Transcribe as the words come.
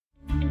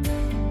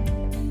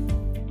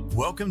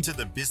Welcome to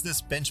the Business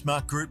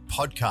Benchmark Group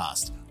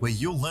podcast, where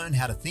you'll learn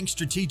how to think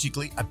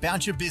strategically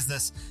about your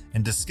business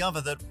and discover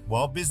that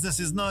while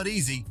business is not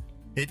easy,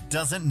 it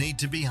doesn't need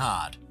to be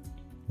hard.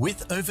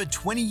 With over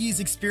 20 years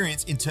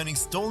experience in turning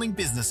stalling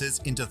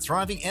businesses into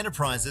thriving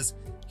enterprises,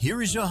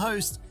 here is your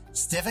host,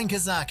 Stefan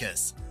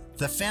Kazakis,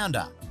 the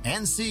founder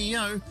and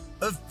CEO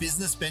of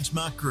Business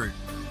Benchmark Group.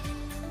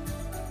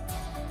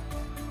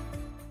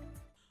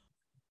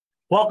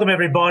 Welcome,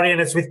 everybody, and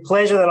it's with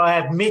pleasure that I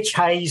have Mitch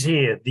Hayes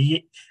here,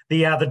 the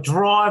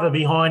driver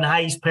behind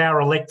Hayes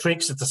Power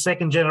Electrics. It's a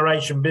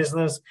second-generation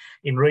business.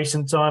 In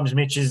recent times,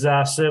 Mitch is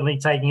certainly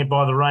taking it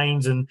by the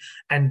reins and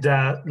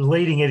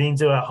leading it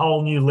into a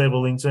whole new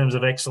level in terms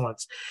of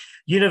excellence.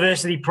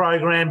 University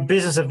program,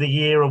 Business of the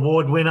Year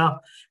award winner,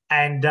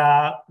 and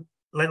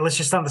let's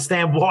just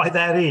understand why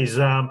that is.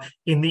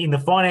 In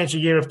the financial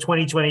year of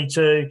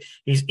 2022,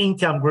 his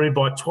income grew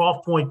by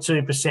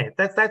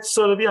 12.2%. That's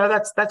sort of,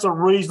 that's a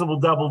reasonable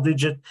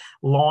double-digit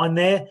line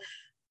there.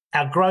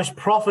 Our gross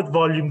profit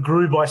volume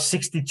grew by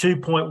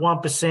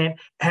 62.1%,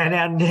 and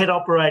our net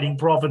operating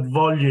profit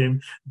volume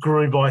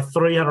grew by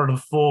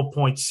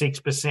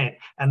 304.6%,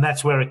 and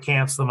that's where it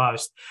counts the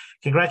most.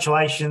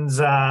 Congratulations,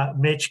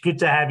 Mitch. Good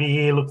to have you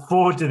here. Look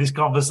forward to this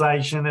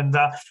conversation. And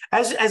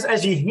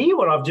as you hear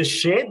what I've just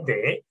shared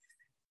there,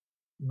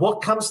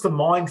 what comes to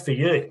mind for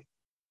you?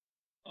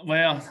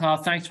 Well,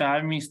 thanks for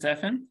having me,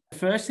 Stefan. The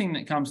first thing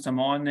that comes to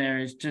mind there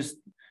is just,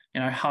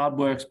 hard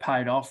work's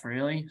paid off,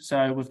 really.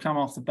 So we've come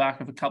off the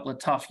back of a couple of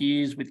tough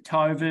years with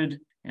COVID,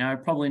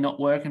 probably not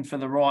working for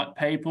the right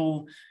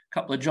people, a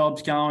couple of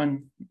jobs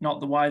going not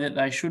the way that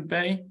they should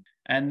be.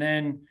 And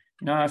then,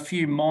 a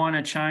few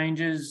minor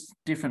changes,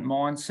 different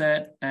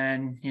mindset,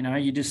 and,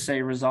 you just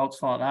see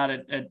results like that.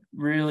 It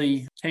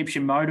really keeps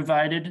you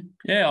motivated.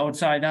 Yeah, I would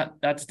say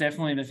that's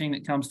definitely the thing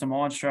that comes to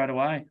mind straight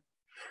away.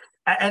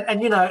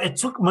 And it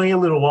took me a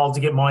little while to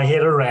get my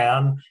head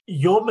around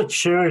your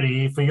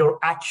maturity for your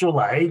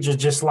actual age is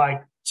just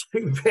like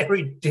two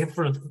very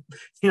different,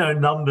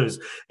 numbers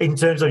in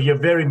terms of you're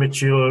very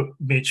mature,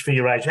 Mitch, for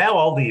your age. How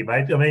old are you,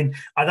 mate? I mean,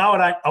 I know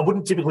I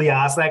wouldn't typically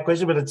ask that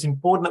question, but it's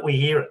important that we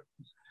hear it.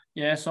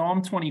 Yeah, so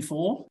I'm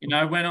 24.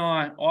 When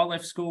I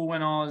left school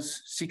when I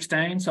was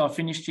 16, so I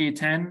finished year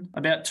 10.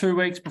 About 2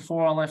 weeks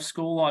before I left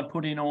school, I'd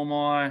put in all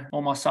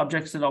my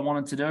subjects that I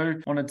wanted to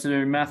do. Wanted to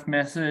do math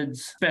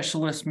methods,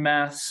 specialist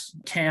maths,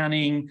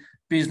 accounting,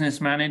 business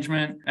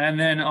management. And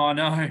then I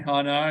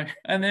know.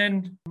 And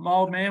then my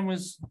old man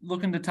was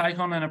looking to take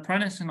on an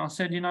apprentice, and I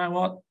said, you know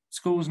what?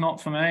 School's not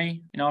for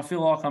me. I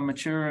feel like I'm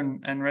mature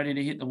and ready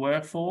to hit the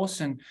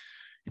workforce. And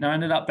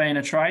ended up being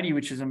a tradie,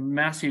 which is a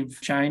massive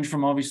change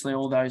from obviously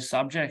all those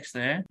subjects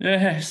there.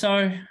 Yeah,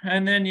 so,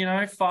 and then,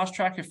 fast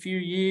track a few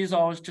years,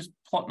 I was just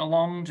plotting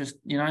along, just,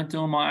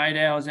 doing my 8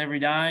 hours every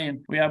day.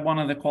 And we had one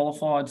of the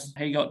qualifieds,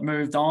 he got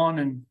moved on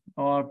and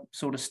I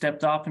sort of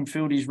stepped up and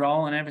filled his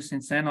role. And ever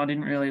since then, I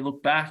didn't really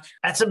look back.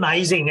 That's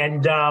amazing.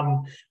 And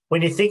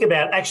when you think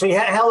about, actually,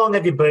 how long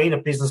have you been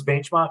at Business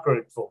Benchmark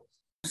Group for?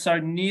 So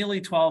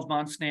nearly 12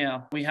 months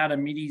now. We had a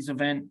middies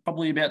event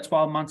probably about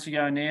 12 months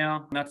ago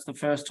now. That's the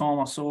first time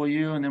I saw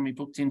you. And then we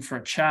booked in for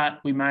a chat.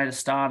 We made a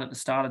start at the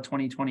start of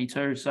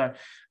 2022. So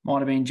might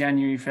have been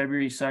January,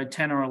 February. So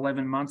 10 or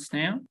 11 months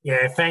now.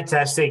 Yeah,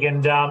 fantastic.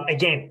 And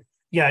again,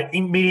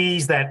 in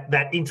middies,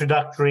 that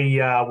introductory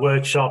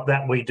workshop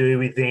that we do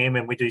with them,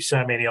 and we do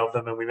so many of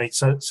them and we meet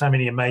so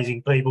many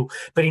amazing people.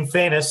 But in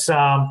fairness,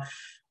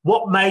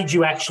 what made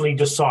you actually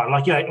decide?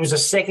 It was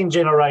it's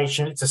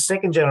a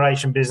second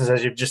generation business,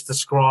 as you've just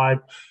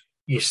described.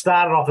 You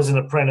started off as an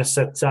apprentice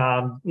at,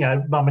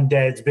 mum and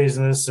dad's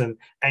business, and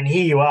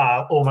here you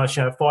are almost,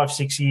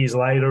 5-6 years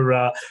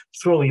later,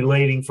 truly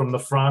leading from the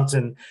front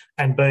and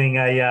being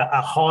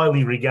a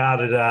highly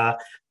regarded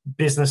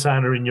business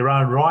owner in your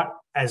own right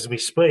as we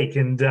speak.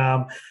 And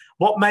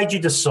what made you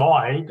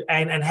decide,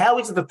 and how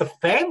is it that the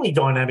family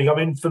dynamic? I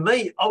mean, for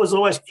me, I was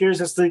always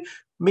curious as to,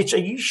 Mitch, are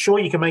you sure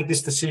you can make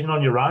this decision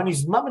on your own?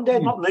 Is mum and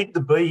dad not need to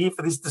be here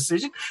for this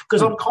decision?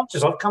 Because I'm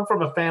conscious, I've come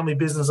from a family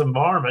business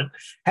environment.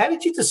 How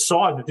did you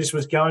decide that this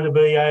was going to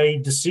be a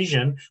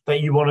decision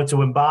that you wanted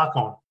to embark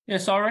on? Yeah,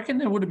 so I reckon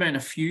there would have been a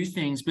few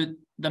things, but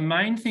the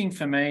main thing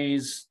for me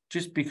is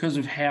just because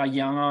of how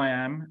young I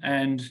am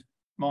and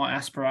my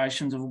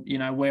aspirations of,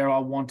 where I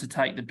want to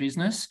take the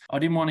business. I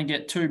didn't want to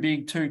get too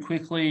big too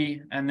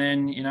quickly and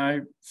then,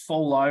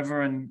 fall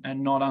over and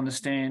not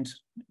understand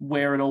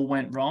where it all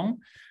went wrong.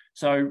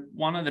 So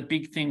one of the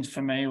big things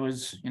for me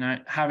was,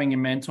 having a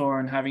mentor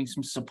and having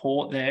some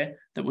support there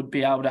that would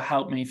be able to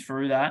help me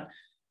through that.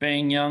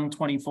 Being young,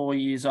 24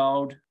 years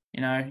old,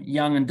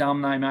 young and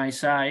dumb, they may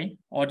say,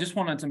 I just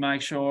wanted to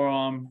make sure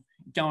I'm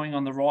going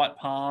on the right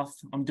path.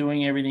 I'm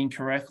doing everything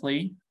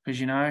correctly because,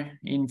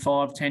 in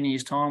 5-10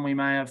 years' time, we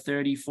may have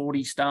 30,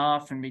 40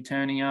 staff and be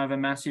turning over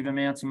massive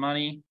amounts of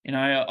money.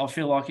 I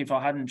feel like if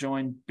I hadn't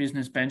joined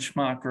Business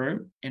Benchmark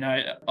Group,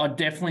 I'd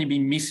definitely be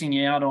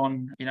missing out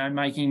on,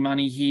 making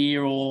money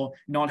here or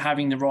not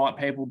having the right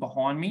people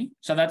behind me.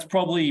 So that's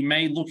probably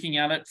me looking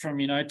at it from,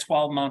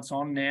 12 months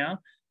on now.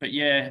 But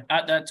yeah,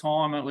 at that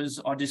time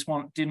I just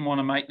didn't want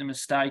to make the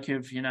mistake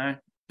of,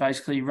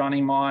 basically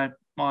running my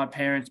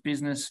parents'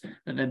 business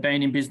that they've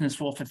been in business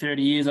for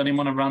 30 years. I didn't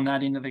want to run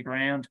that into the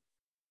ground.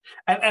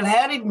 And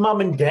how did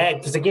mum and dad,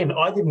 because again,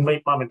 I didn't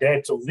meet mum and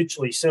dad till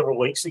literally several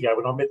weeks ago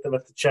when I met them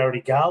at the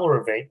charity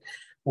gala event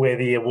where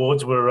the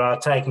awards were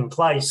taking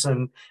place,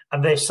 and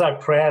they're so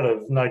proud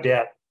of, no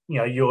doubt,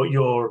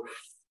 your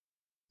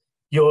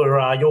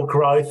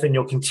growth and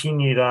your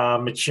continued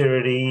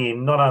maturity,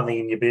 in not only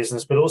in your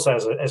business but also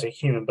as a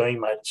human being,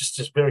 mate.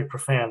 Just very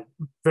profound,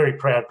 very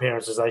proud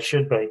parents, as they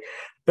should be.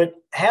 But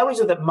how is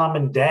it that mum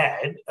and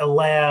dad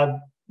allowed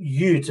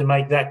you to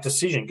make that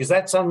decision? Because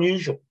that's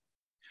unusual.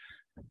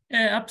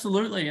 Yeah,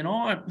 absolutely. And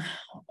I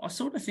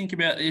sort of think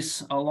about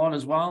this a lot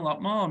as well. Like,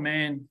 my old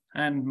man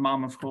and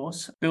mum, of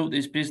course, built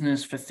this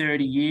business for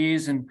 30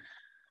 years, and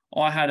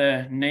I had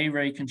a knee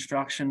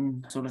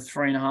reconstruction sort of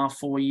 3.5,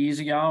 4 years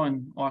ago,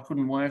 and I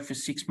couldn't work for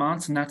 6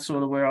 months. And that's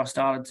sort of where I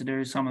started to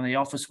do some of the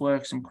office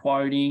work, some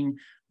quoting,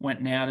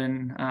 went out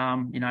and,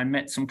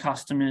 met some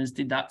customers,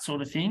 did that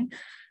sort of thing.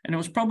 And it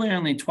was probably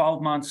only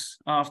 12 months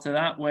after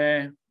that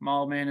where my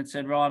old man had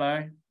said,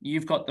 righto,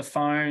 you've got the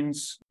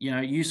phones,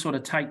 you sort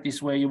of take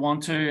this where you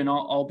want to, and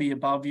I'll be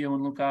above you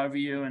and look over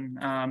you and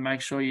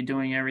make sure you're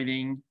doing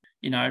everything,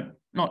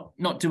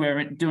 not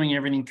doing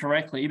everything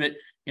correctly, but,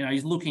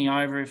 he's looking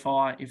over if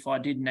I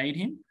did need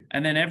him.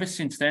 And then ever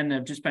since then,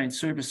 they've just been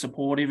super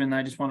supportive, and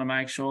they just want to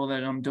make sure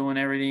that I'm doing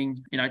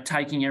everything,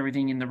 taking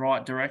everything in the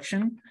right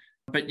direction.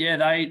 But yeah,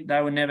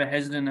 they were never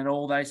hesitant at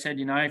all. They said,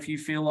 if you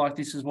feel like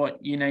this is what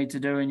you need to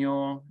do in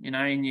your,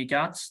 in your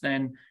guts,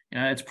 then,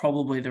 it's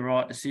probably the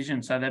right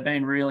decision. So they've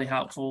been really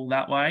helpful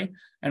that way.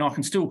 And I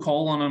can still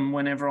call on them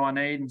whenever I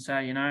need and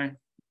say,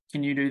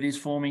 can you do this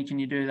for me? Can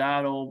you do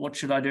that? Or what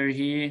should I do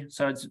here?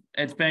 So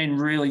it's been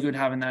really good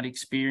having that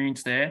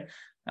experience there.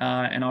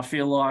 And I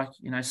feel like,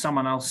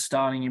 someone else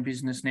starting a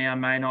business now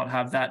may not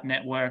have that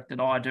network that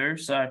I do.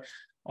 So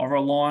I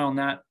rely on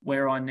that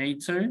where I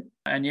need to.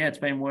 And yeah, it's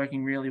been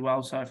working really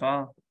well so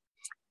far.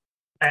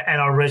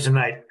 And I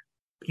resonate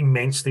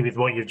immensely with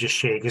what you've just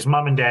shared, because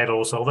mum and dad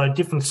also, although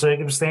different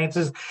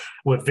circumstances,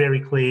 were very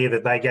clear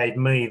that they gave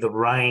me the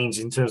reins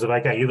in terms of,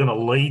 okay, you're going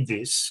to lead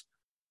this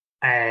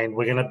and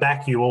we're going to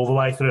back you all the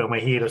way through, and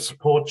we're here to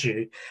support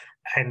you.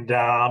 And,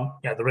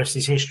 the rest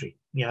is history.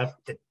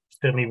 It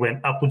certainly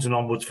went upwards and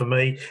onwards for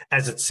me,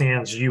 as it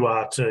sounds you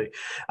are too.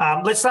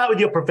 Let's start with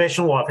your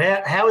professional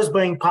life. How has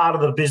being part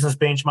of the Business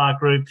Benchmark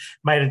Group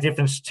made a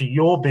difference to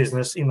your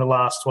business in the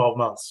last 12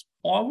 months?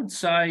 I would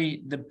say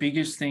the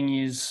biggest thing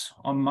is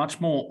I'm much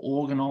more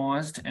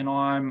organised, and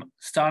I'm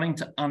starting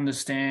to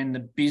understand the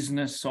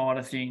business side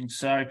of things.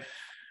 So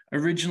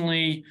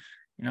originally,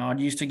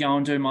 I'd used to go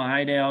and do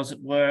my 8 hours at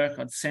work.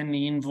 I'd send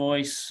the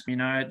invoice.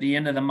 At the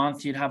end of the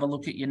month, you'd have a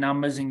look at your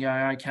numbers and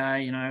go,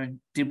 okay,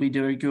 did we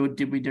do good?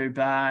 Did we do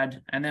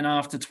bad? And then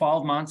after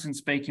 12 months and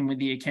speaking with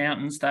the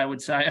accountants, they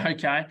would say,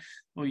 okay,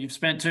 well, you've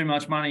spent too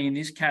much money in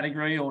this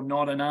category or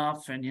not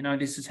enough. And,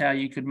 this is how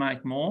you could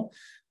make more.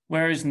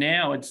 Whereas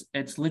now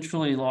it's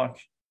literally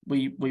like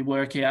we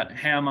work out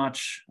how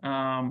much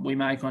we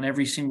make on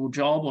every single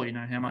job, or,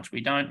 how much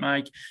we don't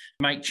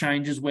make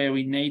changes where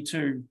we need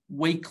to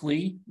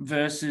weekly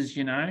versus,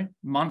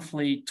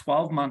 monthly,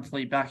 12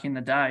 monthly back in the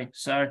day.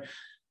 So,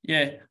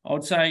 yeah, I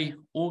would say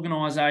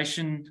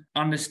organisation,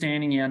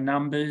 understanding our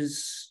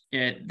numbers,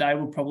 they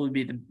would probably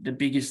be the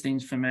biggest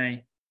things for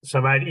me. So,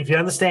 mate, if you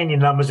understand your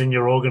numbers and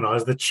you're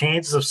organised, the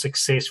chances of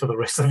success for the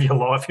rest of your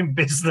life in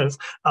business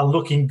are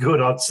looking good,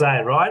 I'd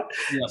say, right?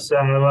 Yeah. So,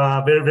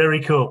 very,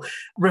 very cool.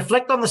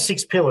 Reflect on the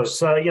 6 pillars.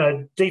 So,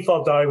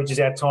 Default Diary, which is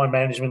our time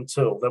management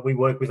tool that we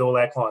work with all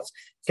our clients.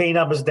 Key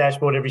numbers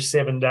dashboard every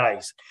 7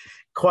 days.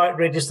 Quote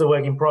register,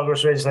 work in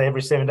progress register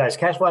every 7 days.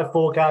 Cash flow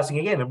forecasting,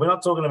 again, and we're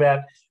not talking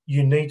about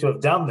you need to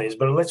have done this,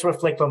 but let's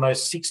reflect on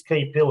those 6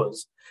 key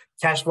pillars.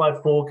 Cash flow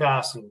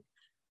forecasting,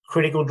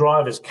 critical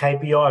drivers,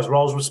 KPIs,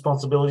 roles,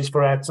 responsibilities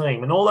for our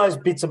team, and all those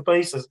bits and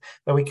pieces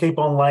that we keep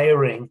on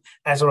layering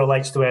as it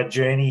relates to our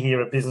journey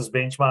here at Business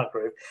Benchmark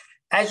Group.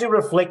 As you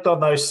reflect on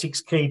those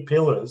 6 key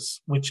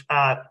pillars, which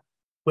are,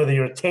 whether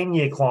you're a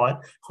 10-year client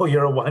or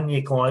you're a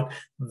 1-year client,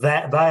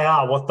 that they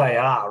are what they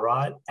are,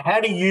 right? How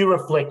do you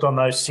reflect on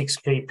those 6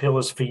 key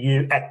pillars for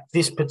you at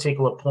this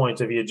particular point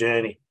of your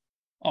journey?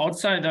 I would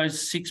say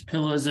those 6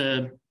 pillars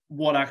are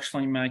what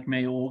actually make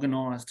me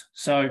organised.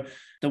 So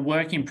the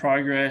work in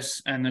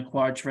progress and the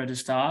quotes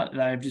register,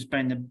 they've just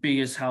been the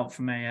biggest help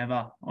for me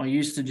ever. I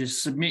used to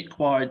just submit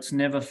quotes,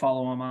 never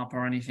follow them up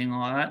or anything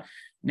like that.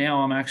 Now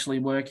I'm actually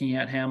working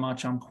out how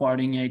much I'm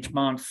quoting each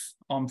month.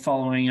 I'm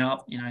following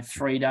up,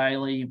 3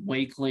 daily,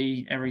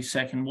 weekly, every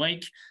second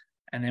week.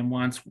 And then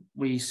once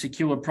we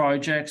secure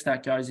projects,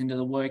 that goes into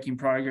the work in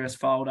progress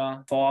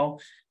file.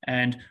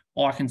 And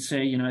I can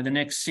see, the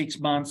next 6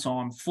 months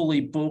I'm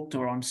fully booked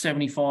or I'm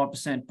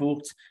 75%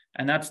 booked.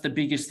 And that's the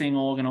biggest thing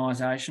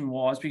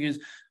organisation-wise, because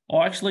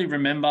I actually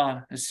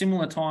remember a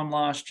similar time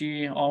last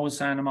year, I was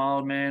saying to my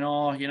old man,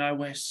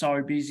 we're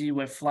so busy,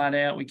 we're flat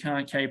out, we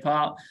can't keep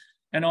up.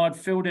 And I'd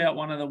filled out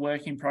one of the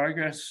work in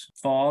progress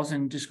files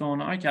and just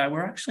gone, okay,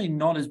 we're actually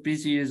not as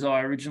busy as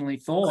I originally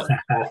thought.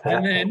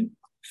 And then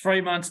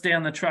 3 months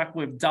down the track,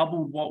 we've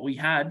doubled what we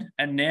had.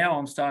 And now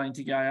I'm starting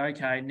to go,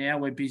 okay, now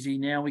we're busy.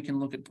 Now we can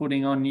look at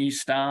putting on new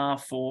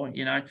staff, or,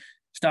 you know,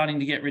 starting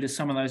to get rid of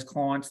some of those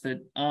clients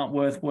that aren't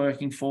worth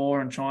working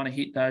for and trying to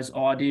hit those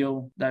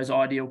ideal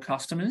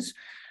customers.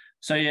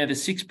 So yeah, the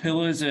 6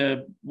 pillars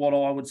are what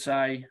I would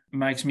say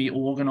makes me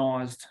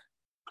organised.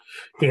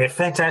 Yeah,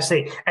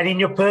 fantastic. And in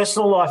your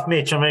personal life,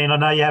 Mitch, I mean, I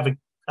know you have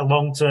a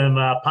long-term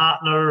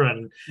partner,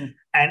 and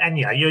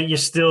you know, you're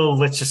still,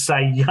 let's just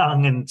say,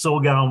 young, and it's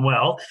all going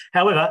well.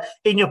 However,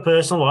 in your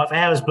personal life,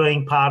 how has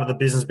being part of the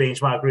Business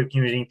Benchmark Group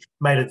community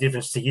made a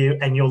difference to you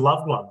and your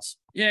loved ones?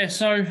 Yeah,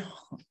 so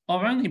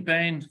I've only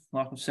been,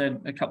 like I've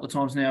said a couple of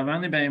times now, I've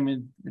only been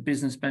with the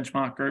Business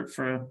Benchmark Group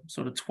for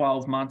sort of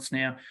 12 months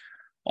now.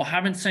 I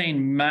haven't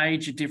seen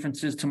major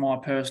differences to my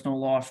personal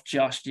life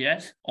just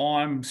yet.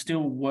 I'm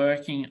still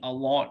working a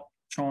lot,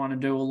 trying to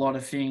do a lot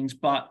of things,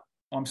 but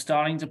I'm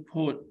starting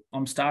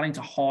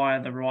to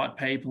hire the right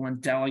people and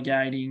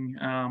delegating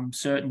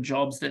certain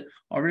jobs that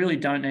I really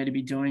don't need to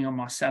be doing on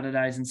my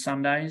Saturdays and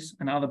Sundays,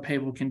 and other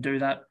people can do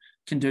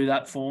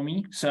that for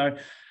me. So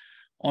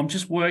I'm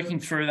just working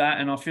through that,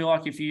 and I feel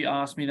like if you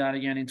asked me that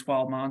again in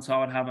 12 months, I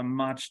would have a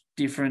much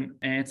different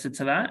answer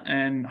to that.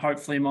 And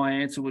hopefully my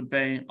answer would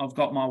be, I've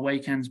got my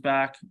weekends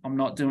back. I'm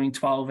not doing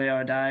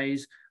 12-hour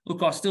days.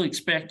 Look, I still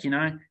expect, you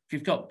know, if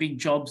you've got big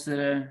jobs that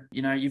are,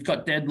 you know, you've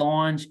got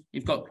deadlines,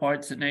 you've got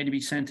quotes that need to be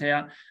sent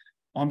out,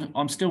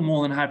 I'm still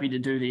more than happy to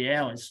do the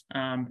hours.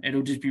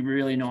 It'll just be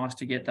really nice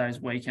to get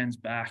those weekends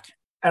back.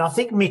 And I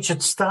think, Mitch,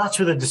 it starts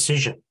with a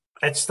decision.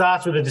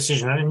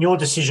 And your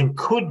decision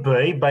could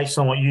be, based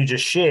on what you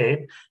just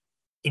shared,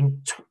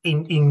 in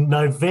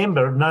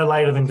November, no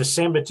later than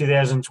December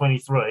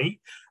 2023,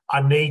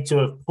 I need to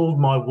have pulled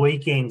my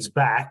weekends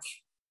back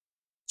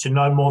to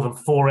no more than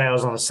 4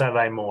 hours on a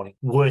Saturday morning,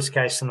 worst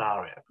case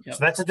scenario. Yep. So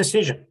that's a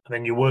decision. And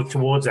then you work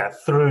towards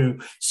that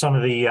through some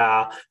of the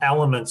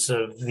elements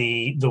of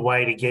the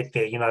way to get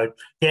there. You know,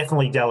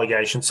 definitely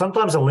delegation,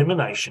 sometimes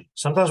elimination.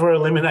 Sometimes we're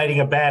eliminating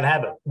a bad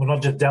habit. We're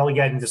not just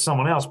delegating to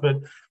someone else, but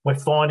we're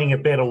finding a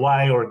better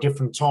way or a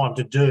different time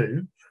to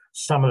do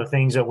some of the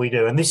things that we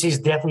do. And this is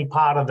definitely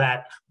part of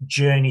that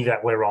journey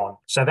that we're on.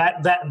 So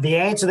that the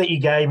answer that you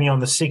gave me on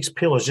the 6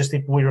 pillars, just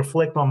if we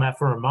reflect on that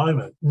for a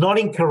moment, not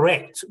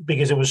incorrect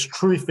because it was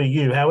true for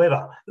you.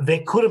 However, there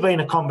could have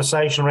been a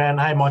conversation around,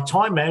 hey, my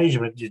time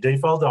management, your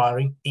default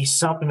diary, is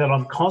something that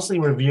I'm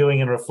constantly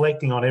reviewing and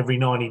reflecting on every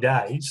 90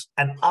 days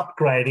and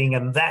upgrading,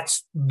 and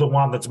that's the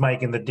one that's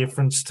making the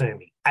difference to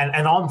me.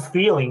 And I'm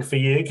feeling for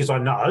you, because I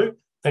know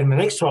in the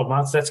next 12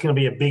 months, that's going to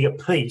be a bigger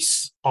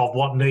piece of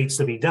what needs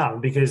to be done,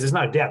 because there's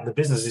no doubt the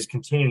business is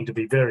continuing to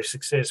be very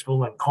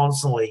successful and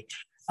constantly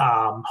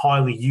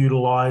highly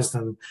utilised,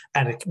 and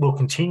it will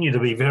continue to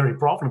be very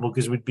profitable,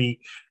 because we'd be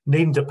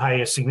needing to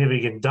pay a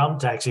significant dump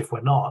tax if we're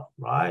not,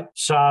 right?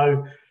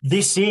 So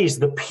this is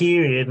the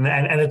period,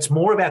 and it's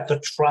more about the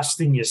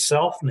trust in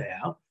yourself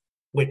now,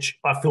 which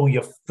I feel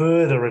you're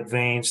further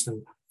advanced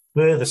and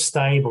further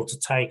stable to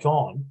take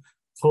on,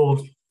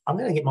 called I'm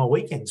going to get my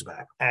weekends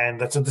back. And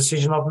that's a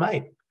decision I've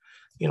made.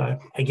 You know,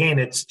 again,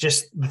 it's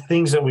just the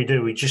things that we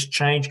do. We just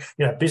change,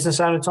 you know, business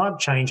owner time,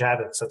 change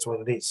habits. That's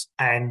what it is.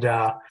 And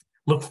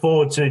look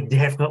forward to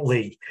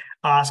definitely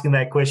asking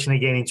that question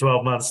again in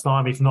 12 months'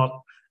 time. If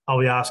not, I'll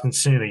be asking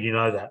sooner. You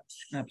know that.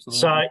 Absolutely.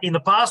 So in the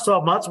past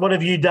 12 months, what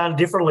have you done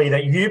differently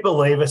that you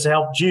believe has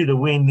helped you to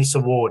win this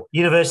award?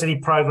 University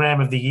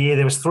Program of the Year.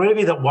 There was 3 of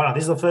you that won.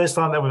 This is the first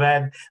time that we've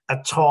had a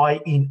tie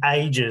in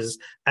ages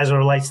as it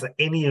relates to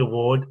any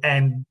award.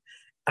 And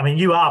I mean,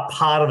 you are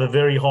part of a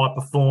very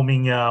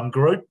high-performing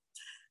group,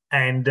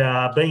 and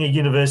being a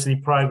University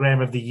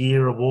Program of the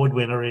Year award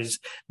winner is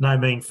no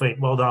mean feat.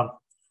 Well done.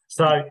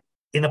 So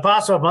in the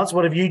past 12 months,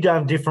 what have you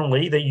done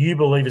differently that you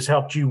believe has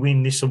helped you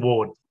win this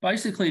award?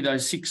 Basically,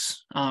 those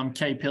 6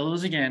 key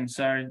pillars again.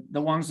 So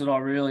the ones that I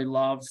really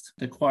loved,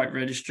 the quote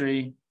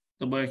registry,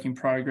 the work in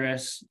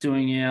progress,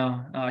 doing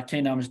our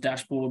key numbers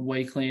dashboard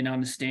weekly and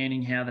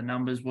understanding how the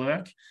numbers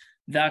work.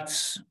 They're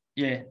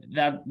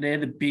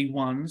the big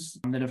ones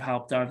that have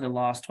helped over the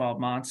last 12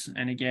 months.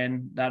 And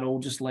again, that all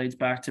just leads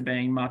back to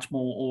being much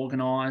more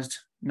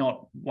organised,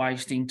 not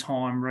wasting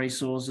time,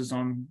 resources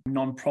on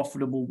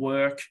non-profitable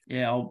work.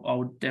 Yeah, I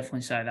would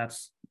definitely say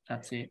that's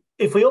it.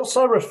 If we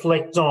also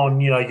reflect on,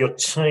 you know, your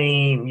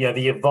team, you know,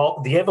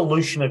 the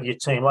evolution of your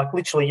team, like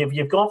literally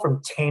you've gone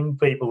from 10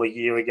 people a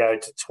year ago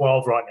to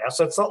 12 right now.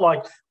 So it's not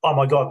like, oh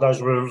my God,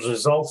 those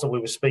results that we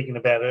were speaking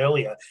about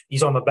earlier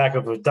is on the back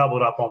of a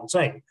doubled up on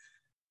team.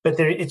 But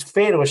it's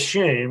fair to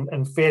assume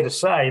and fair to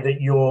say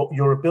that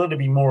your ability to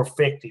be more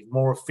effective,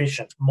 more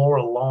efficient, more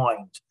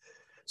aligned.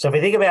 So if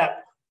you think about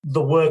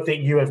the work that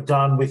you have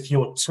done with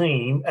your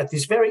team at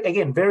this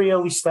very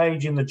early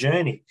stage in the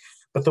journey,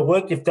 but the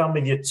work you've done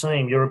with your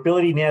team, your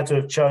ability now to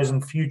have chosen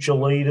future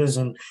leaders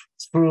and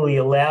truly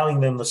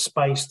allowing them the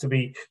space to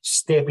be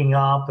stepping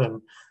up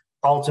and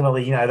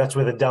ultimately, that's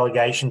where the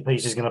delegation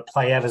piece is going to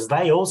play out, as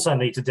they also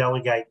need to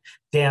delegate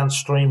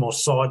downstream or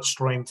side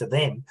stream to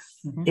them.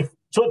 Mm-hmm.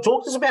 Talk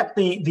to us about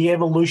the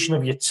evolution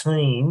of your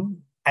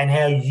team and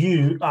how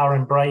you are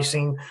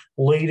embracing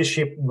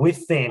leadership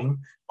with them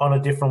on a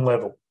different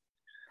level.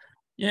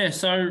 Yeah,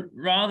 so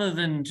rather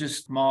than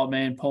just my old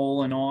man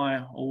Paul and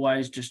I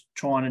always just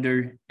trying to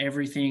do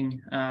everything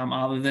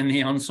other than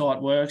the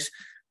on-site works,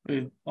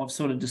 I've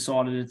sort of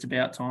decided it's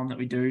about time that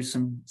we do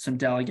some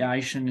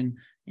delegation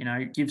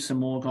and give some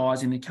more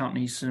guys in the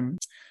company some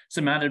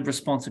added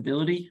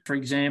responsibility. For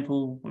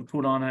example, we've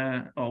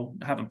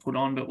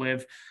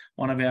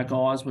one of our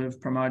guys, we've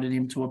promoted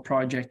him to a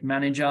project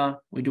manager.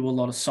 We do a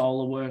lot of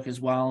solar work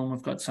as well, and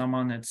we've got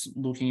someone that's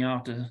looking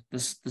after the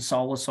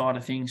solar side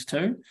of things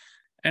too.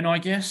 And I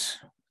guess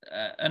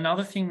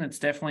another thing that's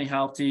definitely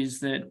helped is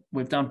that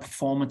we've done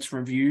performance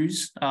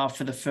reviews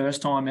for the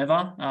first time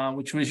ever,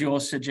 which was your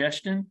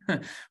suggestion.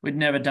 We'd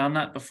never done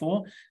that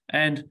before.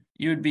 And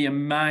you'd be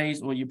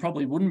amazed, or you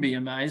probably wouldn't be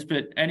amazed,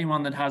 but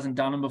anyone that hasn't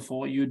done them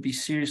before, you would be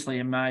seriously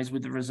amazed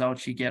with the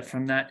results you get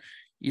from that.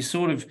 You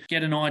sort of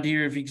get an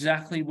idea of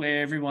exactly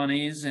where everyone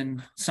is,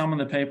 and some of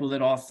the people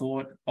that I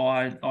thought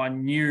I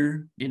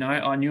knew,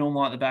 I knew them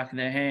like the back of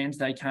their hands.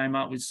 They came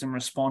up with some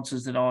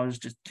responses that I was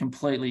just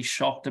completely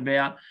shocked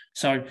about.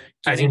 So,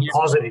 as in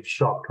positive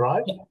shock,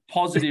 right?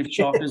 Positive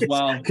shock as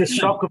well. Because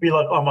shock could be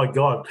like, oh my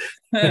God.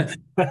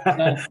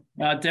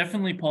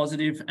 Definitely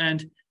positive.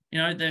 And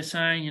they're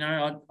saying,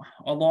 I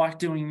like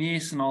doing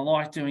this and I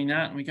like doing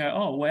that. And we go,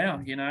 oh, wow,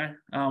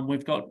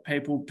 we've got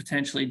people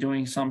potentially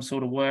doing some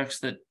sort of works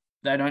that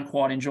they don't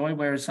quite enjoy,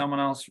 whereas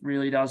someone else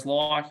really does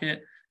like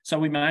it. So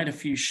we made a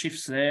few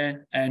shifts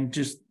there, and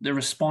just the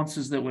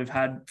responses that we've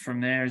had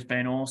from there has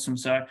been awesome.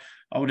 So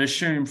I would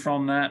assume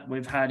from that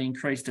we've had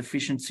increased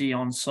efficiency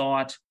on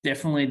site.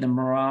 Definitely the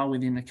morale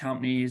within the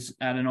company is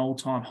at an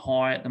all-time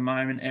high at the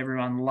moment.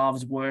 Everyone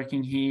loves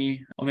working here.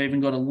 I've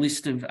even got a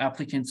list of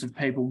applicants of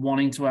people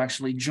wanting to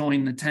actually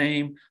join the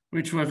team,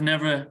 which we've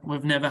never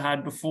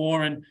had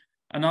before. And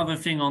another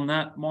thing on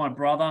that, my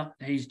brother,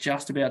 he's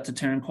just about to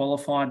turn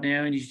qualified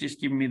now, and he's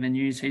just given me the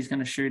news he's going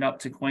to shoot up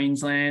to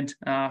Queensland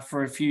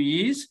for a few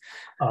years.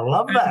 I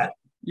love that.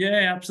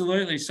 Yeah,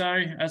 absolutely.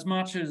 So as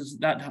much as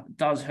that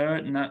does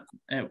hurt and that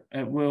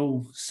it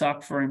will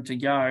suck for him to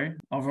go,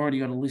 I've already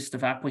got a list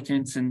of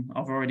applicants and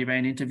I've already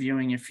been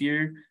interviewing a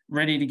few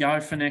ready to go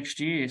for next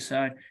year.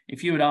 So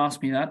if you had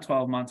asked me that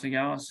 12 months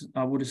ago,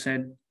 I would have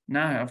said,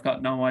 no, I've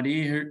got no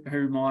idea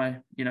who my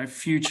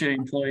future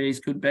employees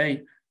could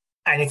be.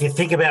 And if you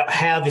think about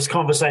how this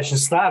conversation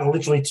started,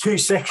 literally 2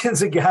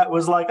 seconds ago, it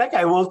was like,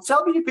 okay, well,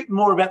 tell me a bit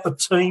more about the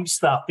team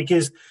stuff,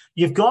 because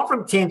you've gone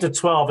from 10 to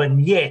 12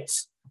 and yet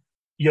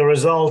your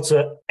results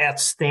are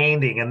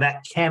outstanding, and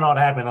that cannot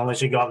happen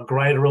unless you've got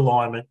greater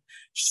alignment,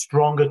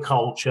 stronger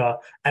culture,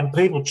 and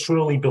people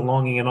truly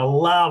belonging. And I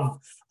love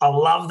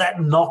that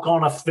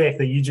knock-on effect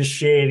that you just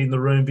shared in the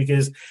room,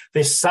 because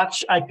there's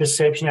such a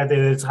perception out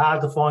there that it's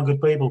hard to find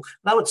good people.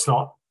 No, it's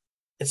not.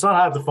 It's not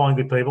hard to find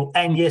good people.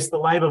 And yes, the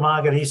labour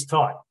market is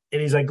tight.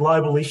 It is a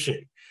global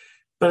issue.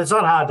 But it's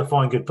not hard to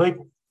find good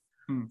people.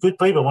 Good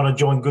people want to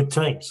join good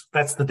teams.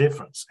 That's the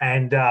difference.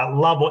 And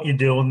love what you're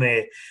doing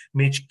there,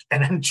 Mitch.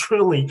 And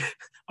truly,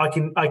 I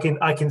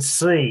can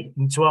see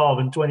in 12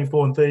 and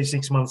 24 and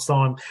 36 months'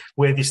 time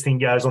where this thing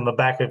goes on the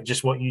back of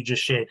just what you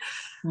just shared.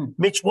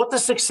 Mitch, what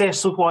does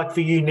success look like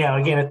for you now?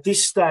 Again, at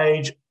this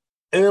stage,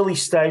 early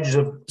stages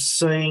of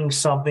seeing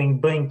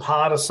something, being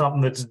part of something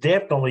that's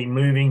definitely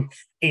moving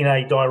in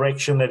a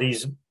direction that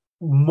is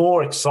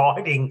more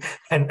exciting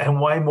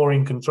and way more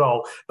in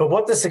control. But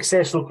what does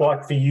success look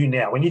like for you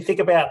now? When you think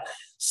about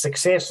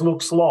success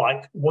looks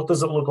like, what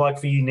does it look like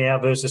for you now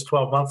versus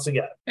 12 months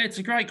ago? It's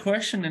a great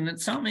question, and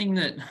it's something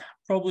that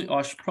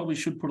I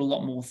should put a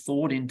lot more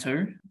thought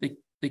into.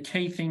 The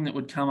key thing that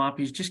would come up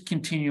is just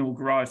continual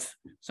growth.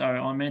 So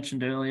I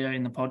mentioned earlier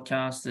in the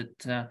podcast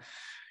that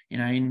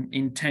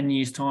in 10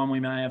 years' time,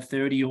 we may have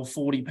 30 or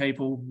 40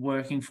 people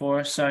working for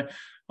us. So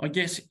I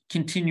guess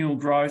continual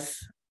growth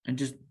and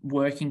just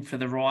working for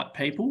the right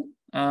people.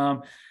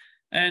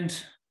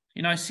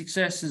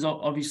 Success is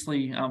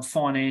obviously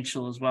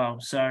financial as well.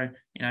 So,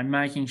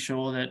 making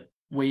sure that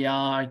we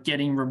are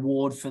getting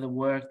reward for the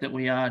work that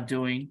we are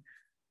doing,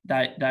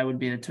 they would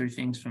be the two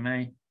things for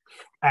me.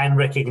 And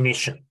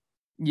recognition.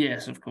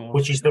 Yes, of course.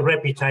 Which is the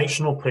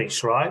reputational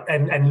piece, right?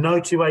 And no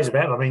two ways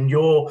about it. I mean,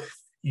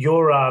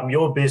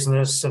 your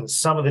business and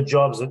some of the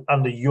jobs that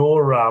under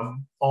your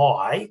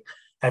eye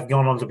have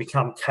gone on to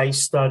become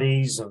case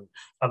studies and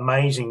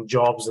amazing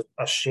jobs that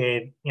are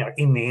shared,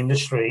 in the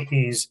industry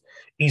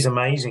is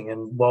amazing,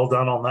 and well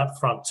done on that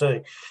front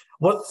too.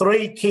 What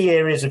 3 key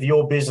areas of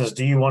your business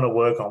do you want to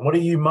work on? What are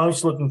you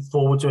most looking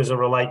forward to as it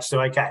relates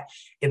to, okay,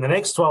 in the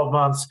next 12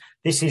 months,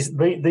 these are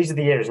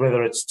the areas,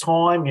 whether it's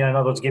time, in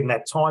other words, getting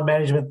that time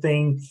management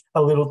thing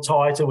a little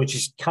tighter, which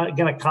is going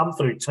to come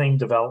through team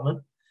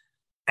development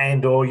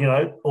and or,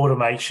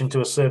 automation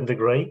to a certain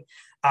degree.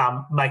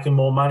 making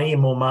more money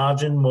and more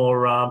margin,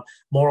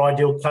 more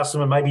ideal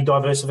customer, maybe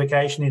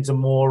diversification into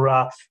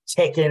more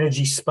tech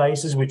energy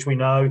spaces, which we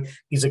know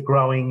is a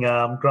growing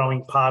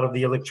part of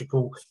the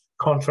electrical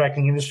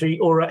contracting industry,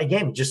 or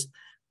again, just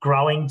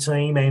growing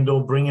team and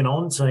or bringing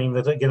on team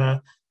that are going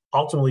to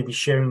ultimately be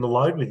sharing the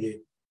load with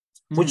you.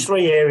 Which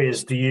three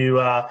areas do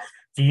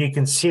you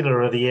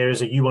consider are the areas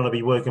that you want to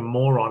be working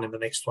more on in the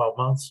next 12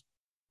 months?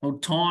 Well,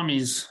 time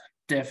is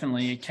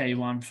definitely a key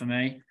one for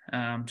me.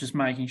 Just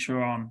making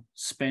sure I'm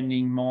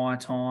spending my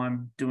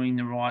time doing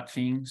the right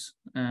things,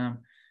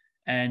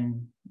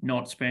 and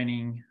not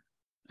spending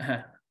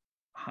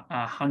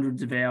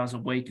hundreds of hours a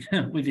week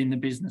within the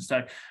business.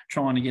 So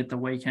trying to get the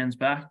weekends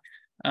back.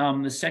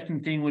 The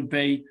second thing would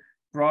be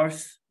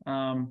growth.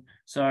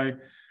 So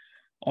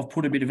I've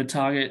put a bit of a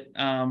target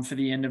for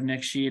the end of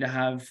next year to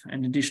have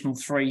an additional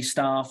 3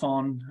 staff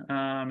on,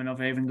 and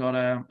I've even got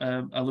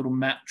a little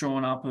map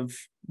drawn up of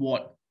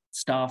what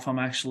staff I'm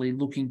actually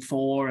looking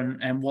for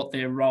and what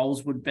their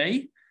roles would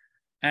be.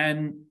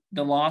 And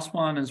the last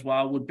one as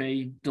well would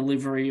be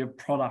delivery of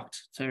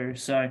product too.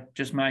 So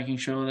just making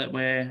sure that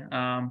we're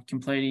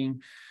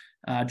completing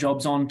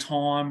jobs on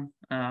time,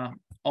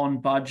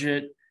 on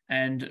budget,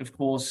 and of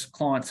course,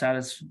 client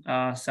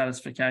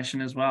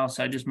satisfaction as well.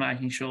 So just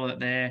making sure that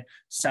they're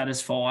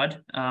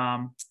satisfied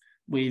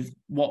with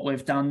what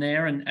we've done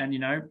there, and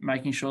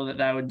making sure that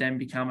they would then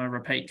become a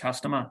repeat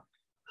customer.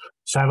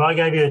 So if I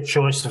gave you a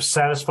choice of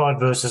satisfied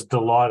versus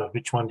delighted,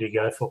 which one do you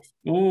go for?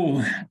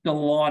 Oh,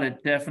 delighted,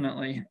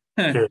 definitely.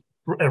 Good.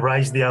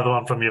 Erase the other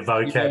one from your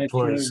vocab,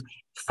 please.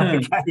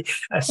 Okay.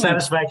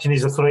 Satisfaction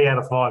is a 3 out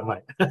of 5,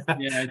 mate.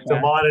 Yeah, okay.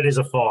 Delighted is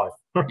a 5.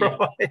 Yeah.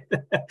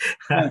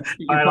 Mate,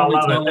 I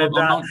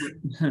love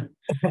it.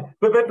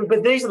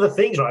 But these are the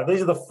things, right?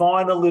 These are the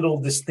finer little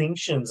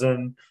distinctions.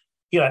 And,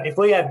 if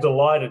we have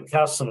delighted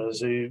customers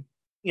who,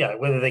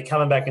 whether they're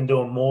coming back and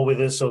doing more with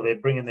us or they're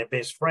bringing their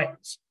best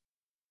friends,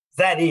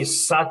 that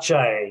is such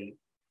a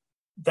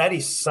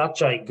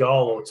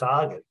goal or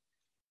target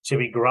to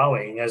be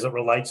growing as it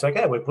relates.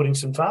 Okay, we're putting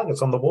some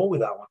targets on the wall with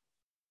that one.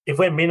 If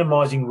we're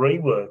minimising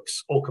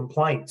reworks or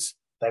complaints,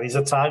 that is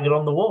a target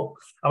on the wall.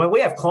 I mean,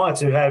 we have clients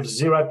who have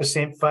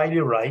 0%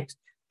 failure rate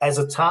as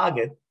a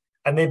target,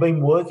 and they've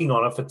been working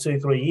on it for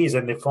 2-3 years,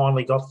 and they've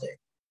finally got there.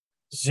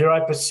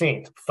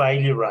 0%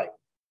 failure rate.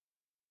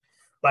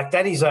 Like,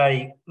 that is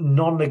a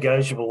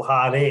non-negotiable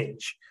hard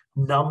edge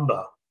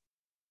number.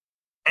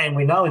 And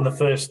we know in the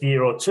first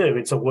year or two,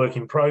 it's a work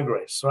in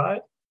progress,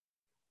 right?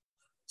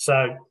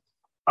 So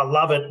I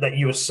love it that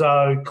you were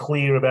so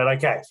clear about,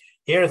 okay,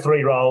 here are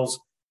 3 roles.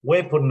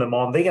 We're putting them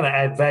on. They're going to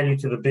add value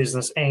to the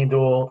business and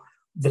or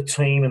the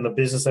team and the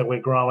business that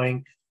we're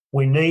growing.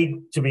 We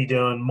need to be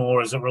doing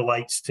more as it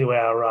relates to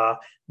our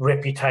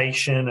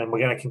reputation, and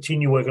we're going to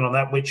continue working on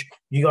that, which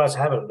you guys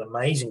have an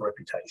amazing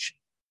reputation.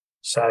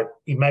 So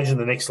imagine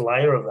the next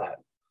layer of that.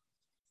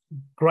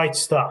 Great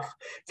stuff.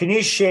 Can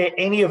you share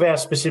any of our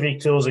specific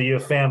tools that you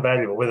have found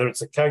valuable, whether it's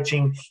the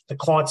coaching, the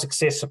client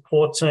success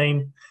support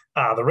team,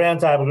 the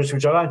roundtable groups,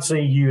 which I don't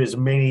see you as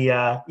many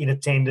in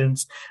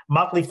attendance,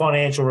 monthly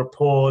financial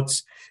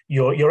reports,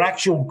 your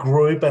actual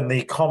group and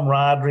the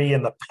camaraderie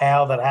and the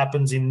power that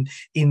happens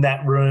in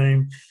that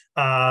room,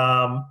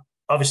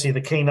 obviously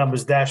the key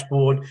numbers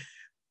dashboard.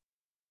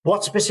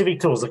 What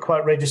specific tools, the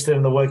quote register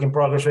and the work in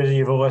progress register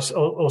you've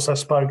also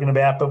spoken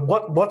about, but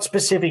what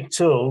specific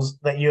tools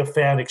that you have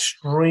found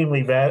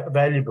extremely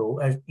valuable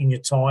in your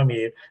time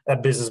here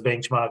at Business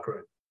Benchmark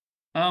Group?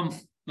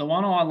 The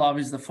one I love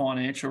is the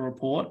financial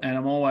report, and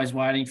I'm always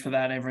waiting for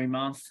that every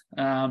month.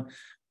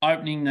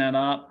 Opening that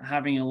up,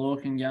 having a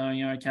look and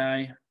going,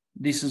 okay,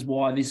 this is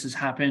why this has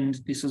happened.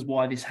 This is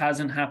why this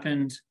hasn't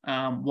happened.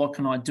 What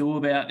can I do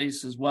about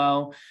this as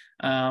well?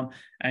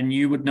 And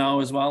you would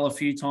know as well, a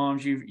few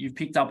times you've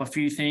picked up a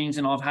few things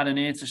and I've had an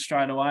answer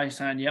straight away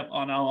saying, yep,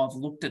 I know, I've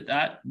looked at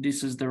that.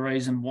 This is the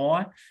reason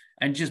why.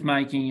 And just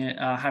making it,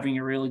 having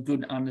a really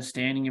good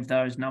understanding of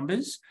those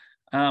numbers.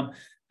 But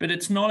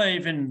it's not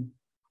even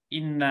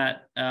in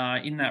that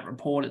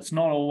report, it's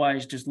not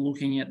always just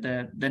looking at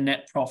the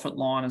net profit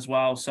line as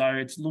well. So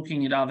it's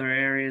looking at other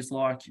areas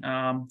like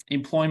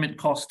employment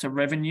cost to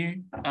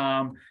revenue,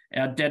 our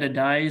debtor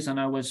days. I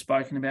know we've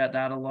spoken about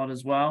that a lot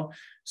as well.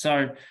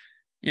 So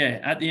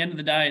yeah, at the end of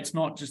the day, it's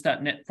not just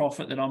that net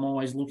profit that I'm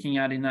always looking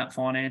at in that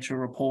financial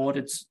report.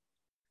 It's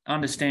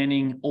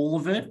understanding all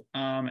of it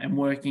and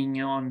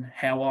working on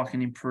how I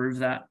can improve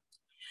that.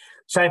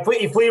 So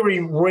if we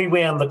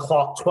rewound the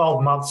clock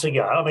 12 months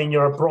ago, I mean,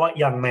 you're a bright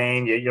young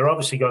man. You're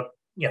obviously got,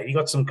 you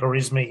got some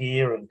charisma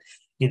here and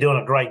you're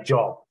doing a great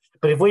job.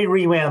 But if we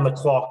rewound the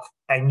clock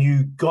and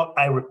you got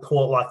a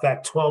report like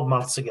that 12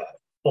 months ago,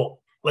 or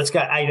let's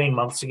go 18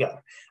 months ago,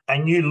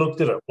 and you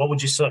looked at it, what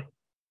would you see?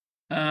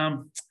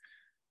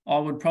 I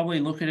would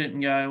probably look at it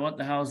and go, what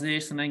the hell is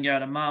this? And then go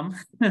to Mum,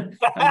 Mum,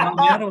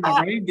 how do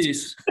I read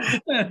this?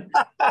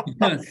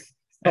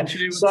 And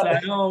she would say,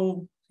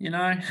 oh,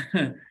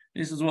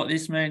 this is what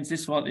this means,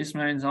 this is what this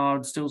means. I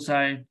would still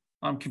say,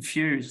 I'm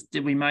confused.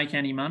 Did we make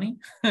any money?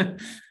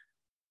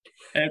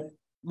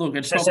 look,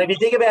 it's So if you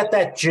think about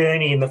that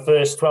journey in the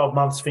first 12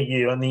 months for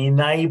you and the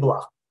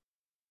enabler,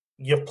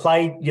 you've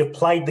played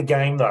the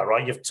game though,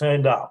 right? You've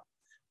turned up.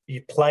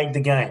 You played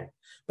the game.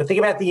 But think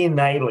about the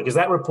enabler, because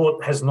that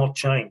report has not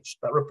changed.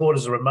 That report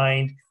has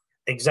remained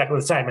exactly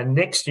the same. And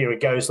next year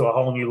it goes to a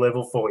whole new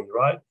level for you,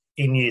 right?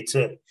 In year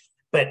 2.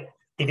 But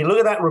if you look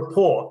at that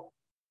report,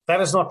 that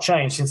has not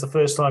changed since the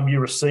first time you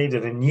received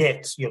it. And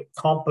yet your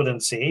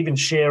competency, even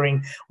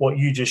sharing what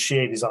you just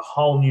shared, is a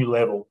whole new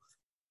level.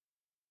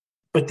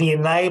 But the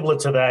enabler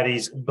to that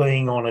is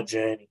being on a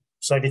journey.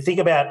 So if you think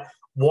about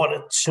what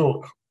it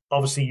took,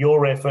 obviously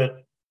your effort,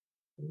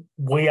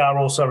 we are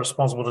also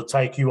responsible to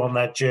take you on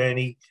that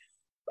journey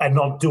and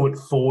not do it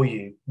for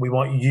you. We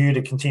want you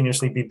to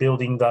continuously be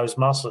building those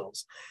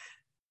muscles.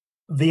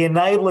 The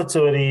enabler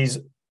to it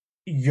is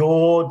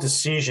your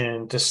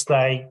decision to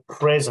stay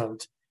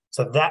present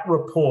to that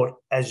report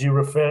as you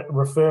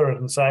refer it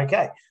and say,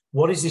 okay,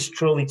 what is this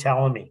truly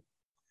telling me?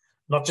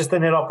 Not just the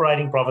net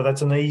operating profit.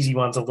 That's an easy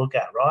one to look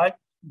at, right?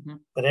 Mm-hmm.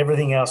 But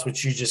everything else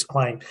which you just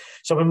claimed.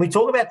 So when we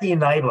talk about the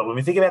enabler, when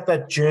we think about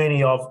that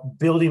journey of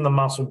building the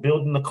muscle,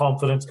 building the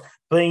confidence,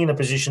 being in a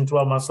position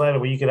 12 months later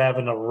where you could have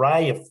an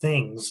array of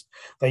things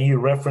that you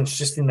reference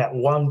just in that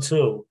one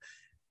tool,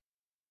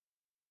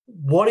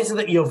 what is it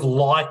that you've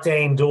liked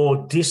and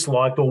or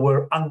disliked or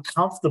were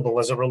uncomfortable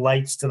as it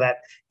relates to that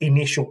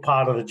initial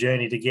part of the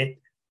journey to get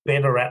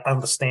better at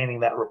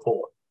understanding that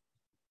report?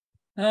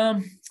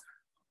 Yeah,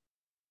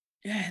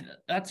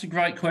 that's a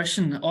great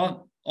question.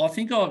 I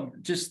think I've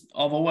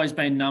always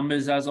been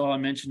numbers, as I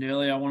mentioned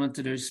earlier. I wanted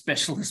to do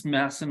specialist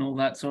maths and all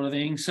that sort of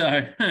thing.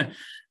 So,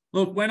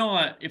 look,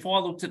 if I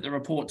looked at the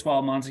report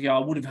 12 months ago, I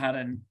would have had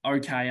an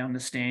okay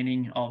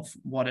understanding of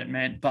what it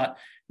meant. But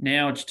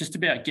now it's just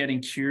about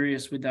getting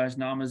curious with those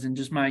numbers and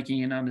just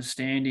making an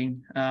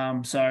understanding.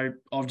 So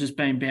I've just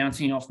been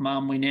bouncing off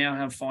Mum. We now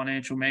have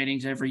financial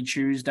meetings every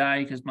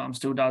Tuesday because Mum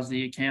still does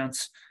the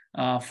accounts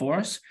for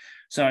us.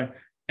 So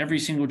every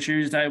single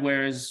Tuesday,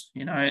 whereas,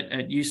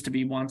 it used to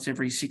be once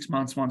every 6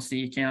 months once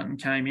the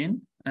accountant came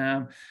in.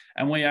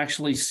 And we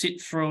actually sit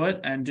through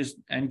it and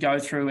go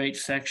through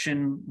each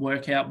section,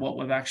 work out what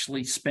we've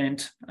actually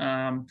spent,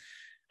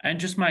 and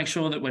just make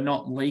sure that we're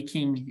not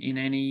leaking in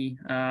any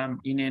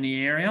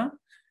area.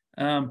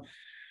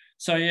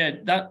 So yeah,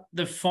 that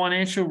the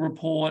financial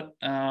report,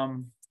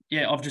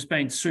 I've just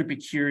been super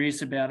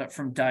curious about it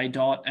from day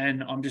dot,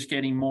 and I'm just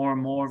getting more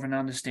and more of an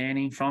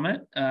understanding from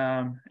it.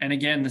 And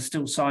again, there's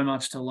still so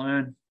much to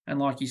learn. And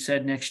like you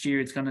said, next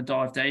year it's going to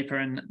dive deeper,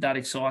 and that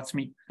excites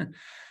me.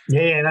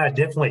 Yeah, no,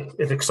 definitely.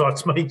 It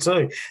excites me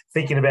too,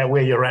 thinking about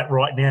where you're at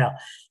right now.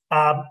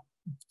 So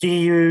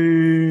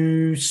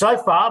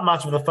far,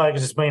 much of the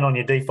focus has been on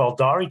your default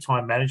diary,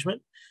 time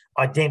management,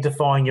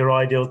 identifying your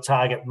ideal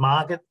target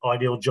market,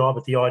 ideal job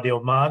at the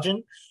ideal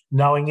margin,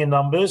 knowing your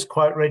numbers,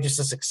 quote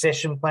register,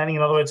 succession planning.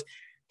 In other words,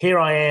 here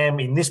I am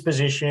in this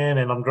position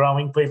and I'm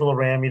growing people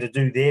around me to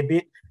do their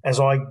bit as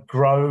I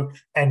grow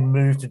and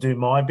move to do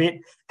my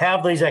bit. How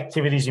have these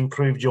activities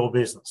improved your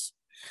business?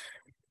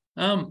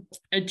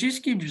 It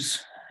just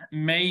gives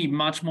me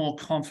much more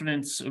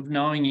confidence of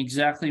knowing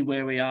exactly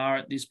where we are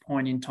at this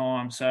point in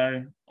time.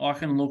 So I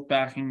can look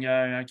back and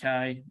go,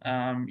 okay,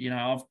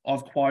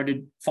 I've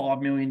quoted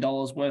 $5 million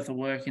worth of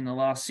work in the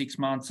last 6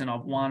 months and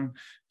I've won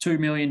 $2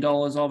 million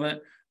of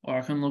it. Or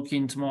I can look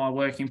into my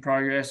work in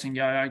progress and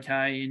go,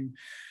 okay, in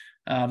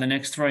the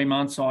next 3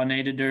 months, I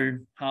need to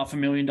do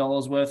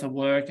 $500,000 worth of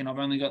work and I've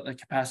only got the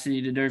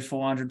capacity to do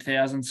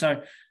 400,000.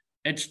 So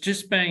it's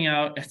just being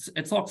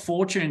it's like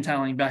fortune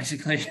telling,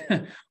 basically.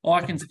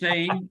 I can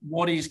see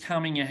what is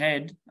coming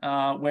ahead,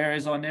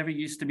 whereas I never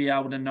used to be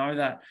able to know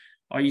that.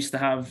 I used to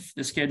have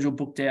the schedule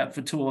booked out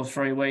for 2 or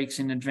 3 weeks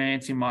in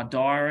advance in my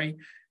diary,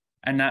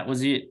 and that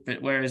was it.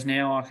 But whereas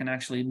now I can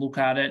actually look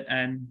at it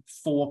and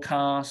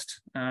forecast,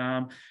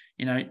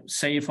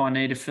 see if I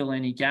need to fill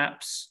any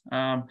gaps.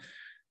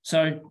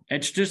 So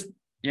it's just,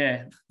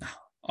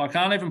 I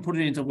can't even put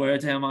it into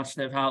words how much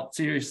they've helped,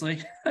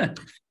 seriously. Mate,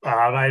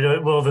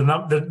 well,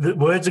 the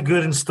words are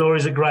good and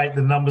stories are great.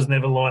 The numbers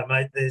never lie,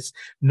 mate. There's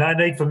no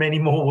need for many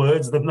more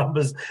words. The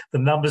numbers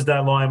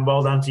don't lie, and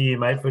well done to you,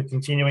 mate, for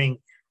continuing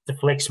to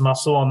flex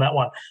muscle on that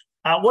one.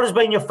 What has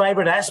been your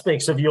favourite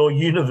aspects of your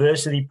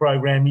university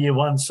program year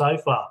 1 so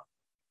far?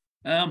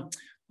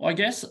 I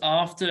guess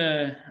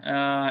after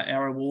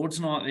our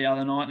awards night the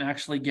other night and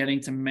actually getting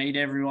to meet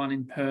everyone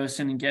in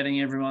person and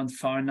getting everyone's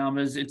phone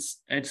numbers, it's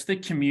the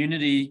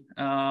community.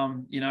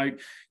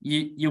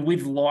 You're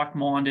with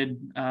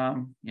like-minded,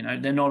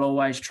 they're not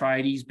always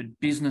tradies, but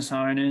business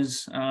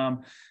owners,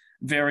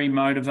 very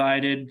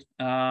motivated,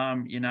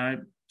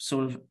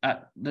 sort of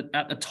at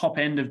the top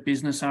end of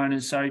business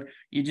owners. So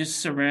you're just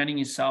surrounding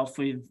yourself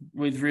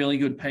with really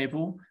good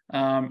people.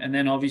 And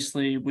then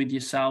obviously with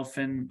yourself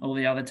and all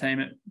the other team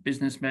at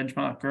Business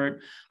Benchmark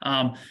Group,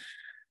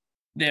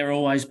 they're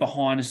always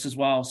behind us as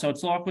well. So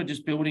it's like we're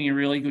just building a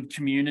really good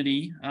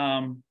community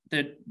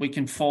that we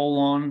can fall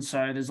on.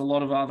 So there's a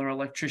lot of other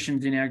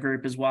electricians in our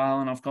group as well,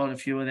 and I've got a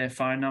few of their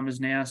phone numbers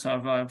now. So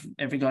if I've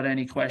ever got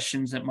any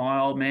questions that my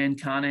old man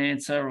can't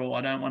answer, or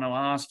I don't want to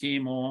ask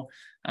him, or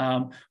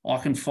I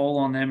can fall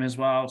on them as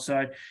well.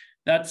 So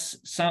that's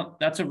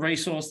a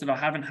resource that I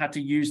haven't had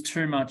to use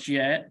too much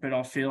yet, but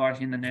I feel like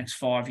in the next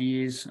 5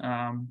 years,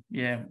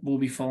 we'll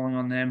be falling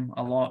on them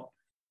a lot.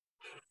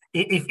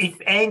 If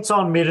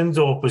Anton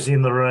Middendorf was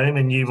in the room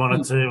and you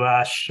wanted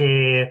to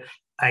share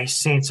a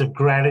sense of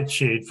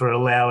gratitude for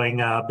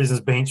allowing Business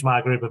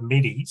Benchmark Group of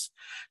Middies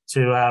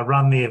to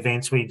run the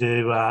events we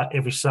do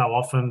every so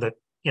often, that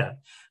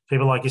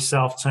people like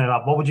yourself turn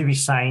up, what would you be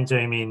saying to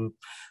him in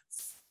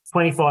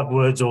 25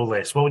 words or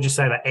less? What would you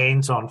say to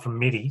Anton from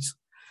Middies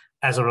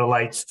as it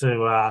relates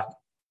to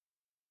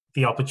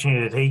the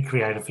opportunity that he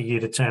created for you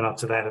to turn up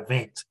to that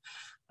event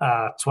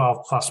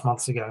 12 plus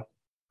months ago?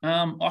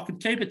 I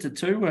could keep it to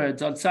 2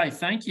 words. I'd say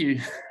thank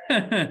you.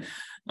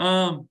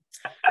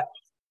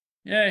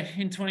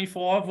 In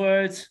 25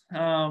 words.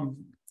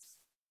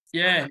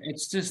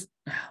 It's just,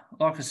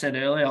 like I said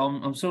earlier,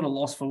 I'm sort of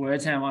lost for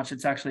words how much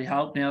it's actually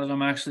helped now that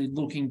I'm actually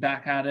looking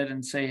back at it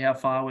and see how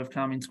far we've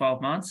come in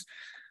 12 months.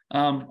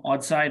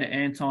 I'd say to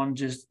Anton,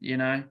 just,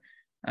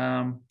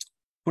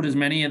 put as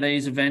many of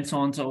these events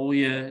on to all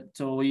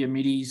your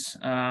middies,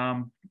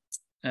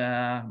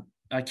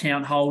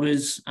 account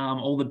holders,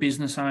 all the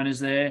business owners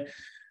there.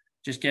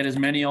 Just get as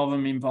many of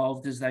them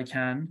involved as they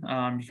can,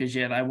 because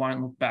they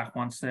won't look back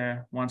once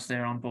they're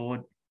on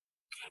board.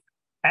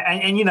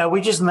 And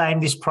we just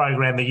named this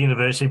program the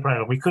university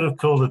program. We could have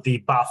called it the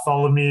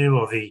Bartholomew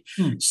or the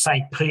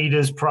St.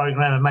 Peter's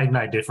program. It made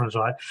no difference,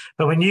 right?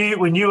 But when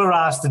you were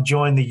asked to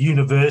join the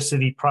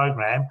university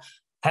program,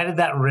 how did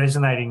that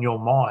resonate in your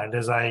mind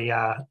as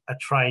a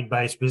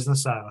trade-based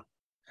business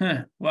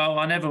owner? Well,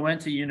 I never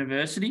went to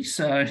university,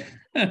 so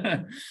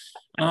it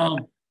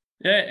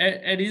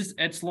is.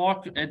 It's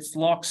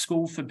like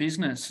school for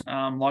business,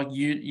 like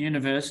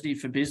university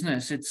for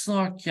business. It's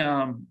like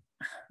I've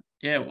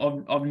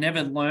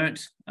never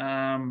learnt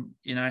how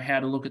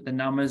to look at the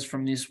numbers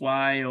from this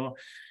way, or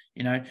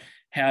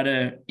how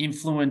to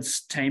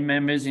influence team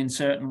members in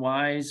certain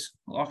ways.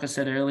 Like I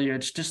said earlier,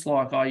 it's just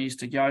like I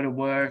used to go to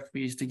work,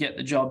 we used to get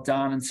the job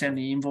done and send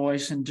the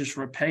invoice and just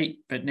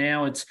repeat. But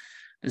now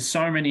there's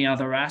so many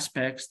other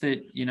aspects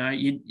that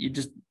you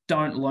just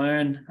don't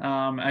learn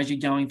as you're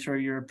going through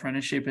your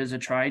apprenticeship as a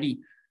tradie.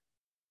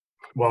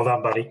 Well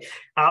done, buddy.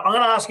 I'm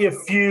going to ask you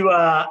a few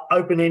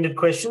open-ended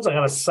questions. I'm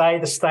going to say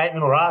the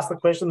statement or ask the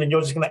question, then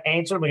you're just going to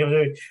answer it. We're going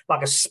to do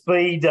like a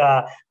speed,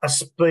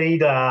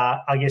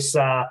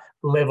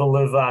 level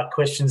of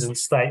questions and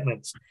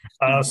statements.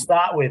 I'll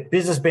start with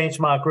Business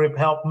Benchmark Group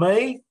help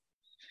me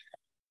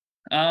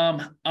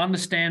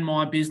understand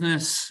my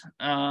business,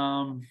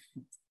 and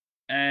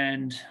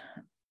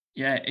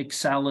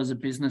excel as a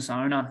business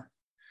owner.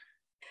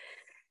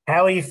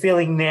 How are you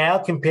feeling now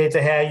compared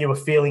to how you were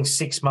feeling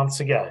 6 months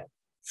ago?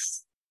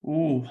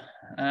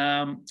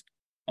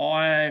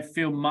 I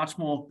feel much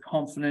more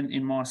confident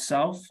in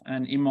myself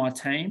and in my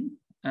team.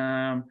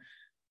 I'm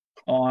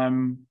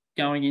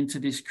going into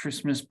this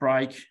Christmas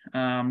break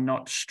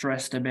not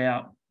stressed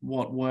about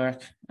what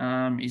work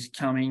is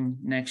coming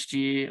next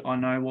year. I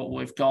know what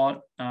we've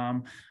got.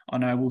 I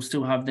know we'll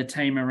still have the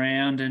team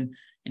around, and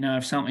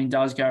if something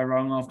does go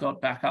wrong, I've got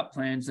backup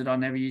plans that I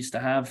never used to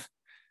have.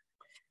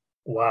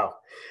 Wow.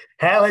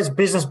 How has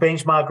Business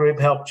Benchmark Group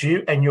helped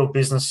you and your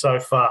business so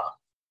far?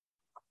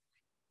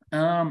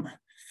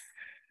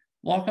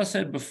 Like I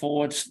said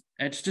before,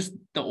 it's just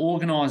the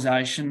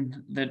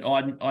organisation that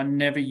I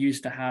never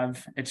used to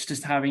have. It's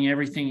just having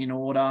everything in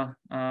order.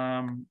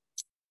 I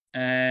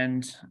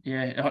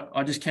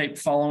just keep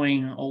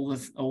following all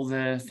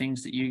the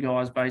things that you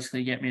guys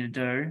basically get me to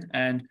do.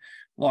 And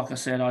like I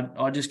said,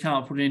 I just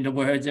can't put it into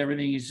words.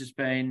 Everything has just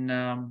been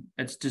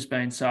it's just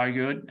been so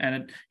good.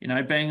 And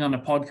being on a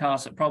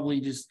podcast, it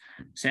probably just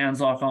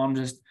sounds like I'm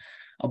just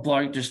a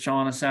bloke just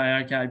trying to say,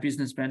 okay,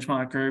 Business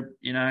Benchmark Group,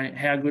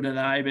 how good are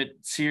they? But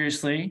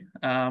seriously,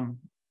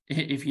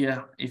 if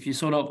you're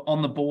sort of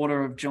on the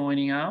border of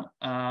joining up,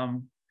 by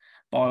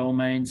all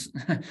means,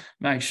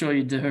 make sure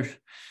you do.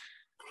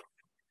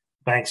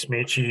 Thanks,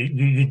 Mitch.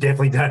 You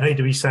definitely don't need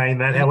to be saying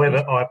that. However,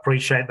 I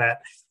appreciate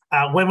that.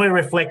 When we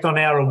reflect on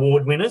our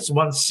award winners,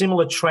 one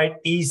similar trait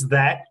is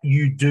that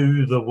you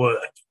do the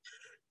work.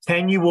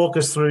 Can you walk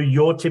us through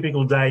your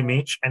typical day,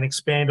 Mitch, and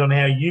expand on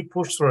how you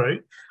push through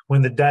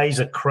when the days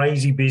are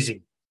crazy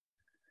busy?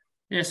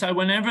 Yeah, so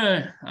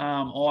whenever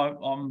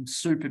I'm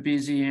super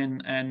busy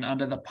and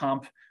under the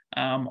pump,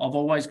 I've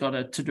always got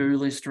a to-do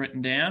list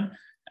written down,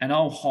 and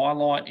I'll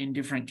highlight in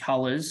different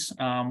colours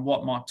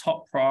what my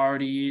top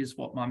priority is,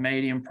 what my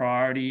medium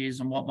priority is,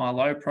 and what my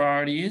low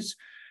priority is.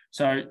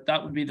 So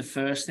that would be the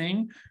first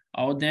thing.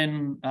 I would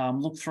then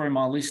look through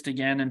my list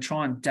again and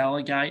try and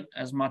delegate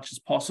as much as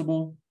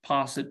possible,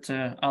 pass it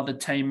to other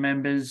team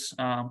members,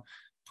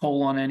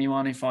 call on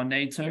anyone if I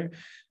need to.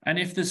 And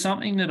if there's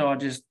something that I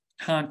just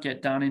can't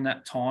get done in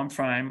that time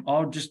frame,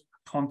 I'll just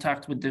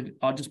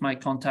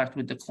make contact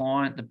with the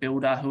client, the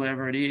builder,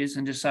 whoever it is,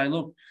 and just say,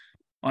 look,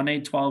 I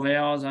need 12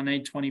 hours, I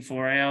need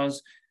 24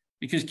 hours,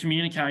 because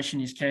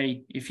communication is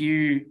key. If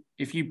you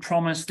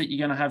promise that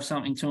you're going to have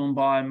something to them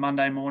by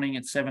Monday morning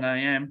at 7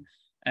 a.m.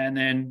 and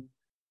then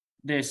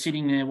they're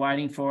sitting there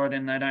waiting for it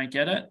and they don't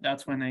get it,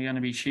 that's when they're going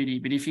to be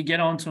shitty. But if you get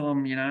onto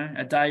them,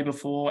 a day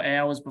before,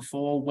 hours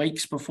before,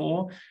 weeks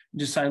before, and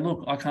just say,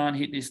 look, I can't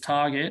hit this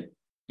target,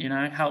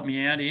 help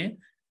me out here,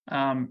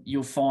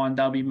 you'll find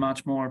they'll be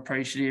much more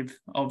appreciative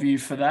of you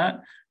for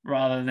that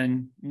rather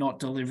than not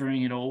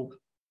delivering it all.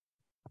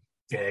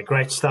 Yeah,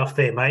 great stuff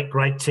there, mate.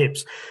 Great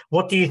tips.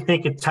 What do you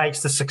think it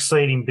takes to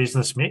succeed in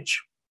business,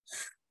 Mitch?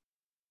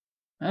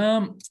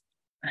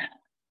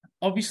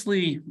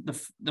 Obviously,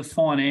 the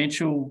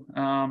financial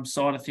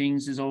side of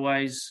things is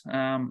always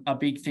a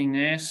big thing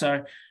there.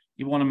 So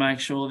you want to make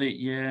sure that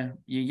you're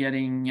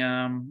getting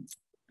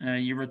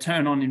your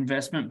return on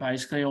investment,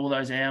 basically all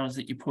those hours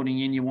that you're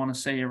putting in, you want to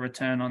see a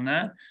return on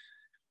that.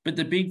 But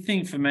the big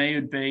thing for me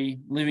would be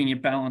living a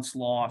balanced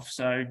life.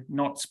 So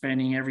not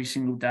spending every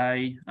single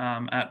day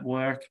at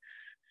work,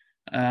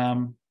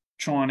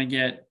 trying to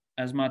get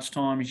as much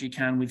time as you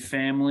can with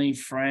family,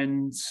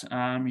 friends,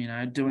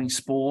 doing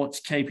sports,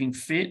 keeping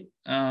fit.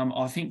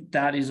 I think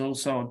that is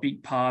also a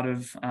big part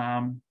of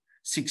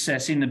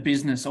success in the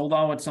business.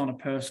 Although it's on a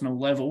personal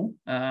level,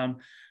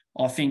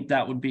 I think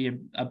that would be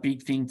a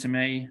big thing to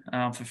me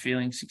for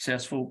feeling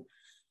successful.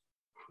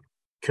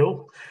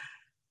 Cool.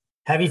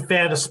 Have you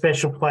found a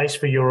special place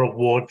for your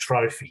award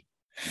trophy?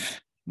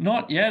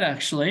 Not yet,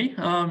 actually.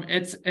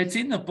 It's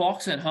in the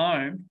box at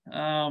home.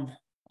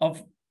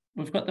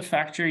 We've got the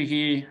factory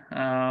here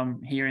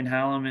in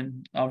Hallam,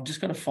 and I've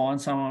just got to find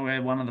somewhere where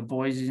one of the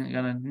boys isn't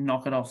going to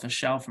knock it off the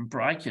shelf and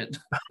break it.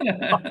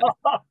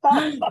 But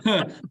I'm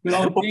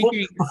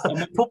thinking,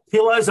 put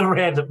pillows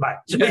around it, mate.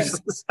 Yeah,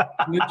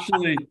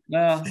 literally.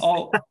 No,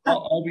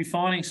 I'll be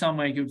finding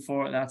somewhere good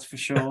for it. That's for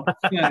sure.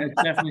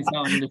 It's definitely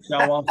something to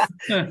show off.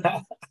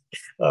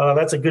 Oh,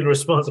 that's a good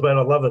response, mate.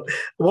 I love it.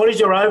 What is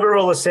your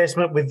overall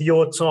assessment with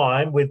your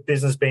time with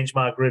Business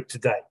Benchmark Group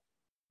today?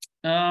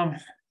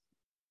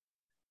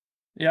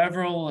 The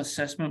overall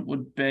assessment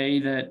would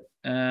be that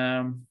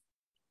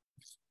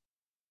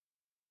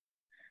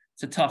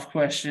it's a tough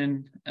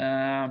question,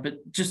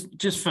 but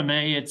just for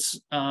me, it's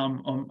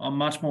I'm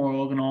much more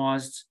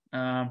organised.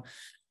 I'm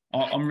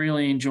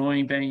really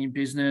enjoying being in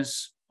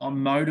business.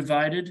 I'm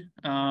motivated.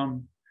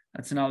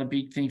 That's another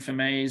big thing for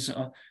me. Is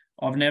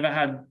I've never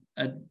had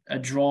a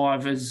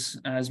drive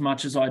as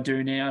much as I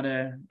do now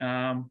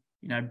to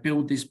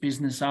build this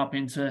business up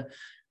into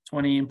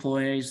 20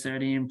 employees,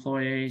 30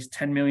 employees,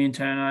 10 million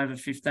turnover,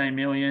 15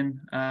 million.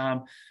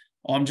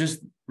 I'm just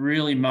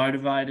really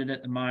motivated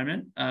at the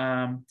moment.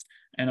 And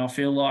I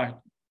feel like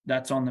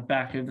that's on the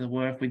back of the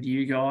work with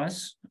you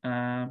guys.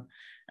 And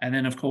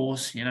then, of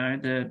course,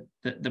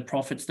 the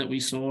profits that we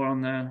saw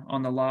on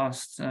the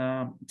last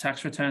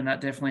tax return,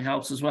 that definitely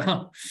helps as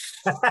well.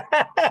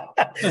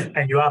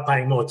 And you are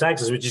paying more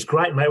taxes, which is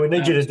great, mate. We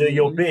need you to do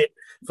your bit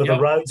for the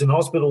roads and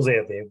hospitals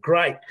out there.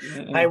 Great.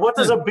 Hey, what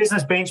does a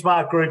Business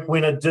Benchmark Group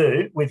winner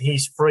do with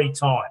his free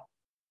time?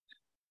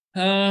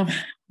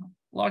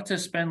 Like to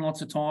spend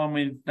lots of time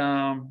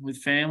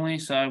with family,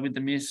 so with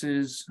the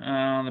missus,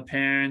 the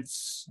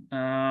parents,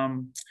 a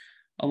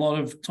lot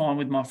of time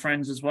with my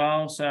friends as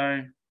well.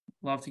 So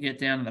love to get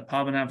down to the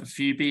pub and have a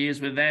few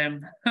beers with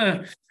them.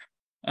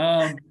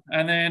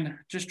 And then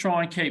just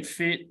try and keep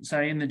fit,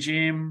 say in the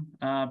gym,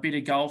 a bit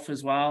of golf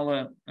as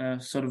well.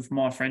 Sort of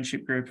my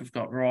friendship group have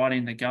got right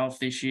into golf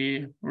this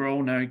year. We're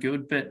all no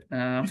good, but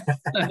a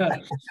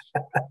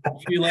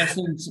few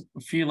lessons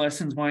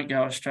won't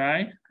go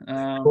astray.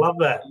 Love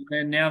that. And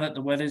then now that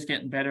the weather's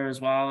getting better as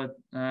well,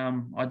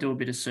 I do a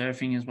bit of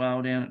surfing as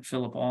well down at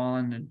Phillip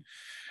Island, and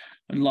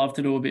I'd love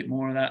to do a bit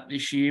more of that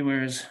this year,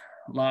 whereas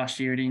last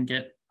year I didn't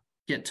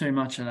get too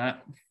much of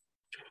that.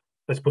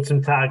 Let's put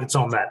some targets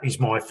on that, is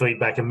my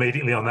feedback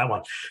immediately on that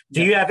one.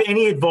 Do you have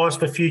any advice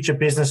for future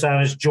business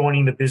owners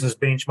joining the Business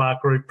Benchmark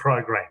Group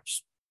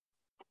programs?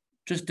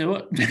 Just do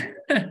it.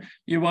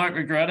 You won't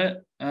regret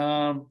it.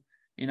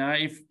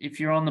 If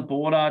you're on the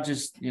border,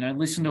 just,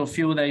 listen to a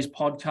few of these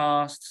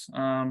podcasts,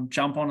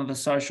 jump onto the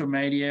social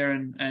media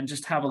and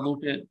just have a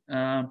look at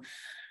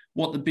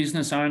what the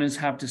business owners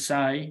have to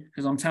say,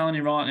 because I'm telling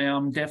you right now,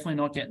 I'm definitely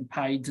not getting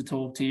paid to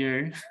talk to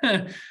you.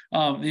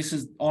 This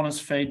is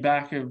honest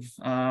feedback of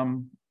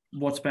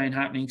what's been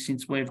happening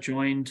since we've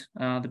joined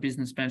the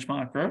Business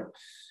Benchmark Group.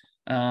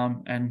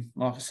 And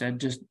like I said,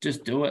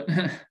 just do it.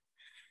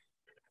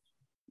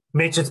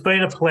 Mitch, it's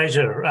been a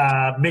pleasure.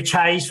 Mitch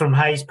Hayes from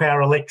Hayes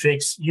Power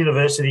Electrics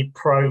University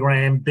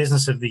Program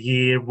Business of the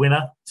Year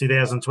winner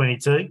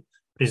 2022,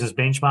 Business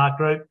Benchmark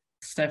Group.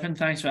 Stefan,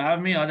 thanks for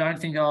having me. I don't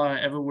think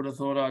I ever would have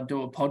thought I'd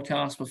do a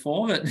podcast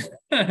before,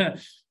 but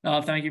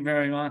thank you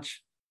very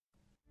much.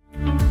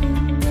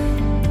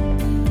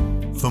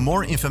 For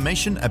more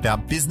information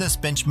about Business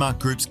Benchmark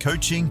Group's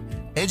coaching,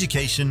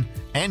 education,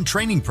 and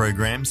training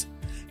programs,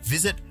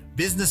 visit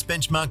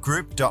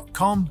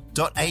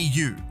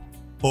businessbenchmarkgroup.com.au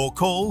or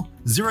call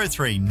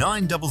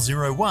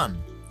 039001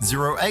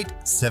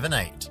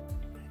 0878.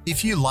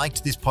 If you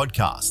liked this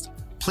podcast,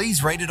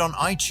 please rate it on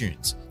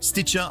iTunes,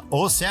 Stitcher,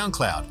 or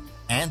SoundCloud,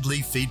 and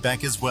leave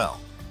feedback as well.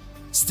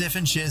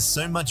 Stefan shares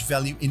so much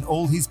value in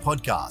all his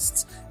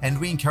podcasts, and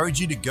we encourage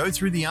you to go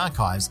through the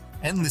archives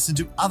and listen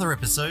to other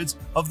episodes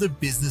of the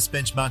Business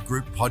Benchmark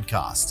Group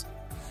podcast.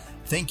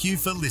 Thank you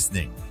for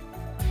listening.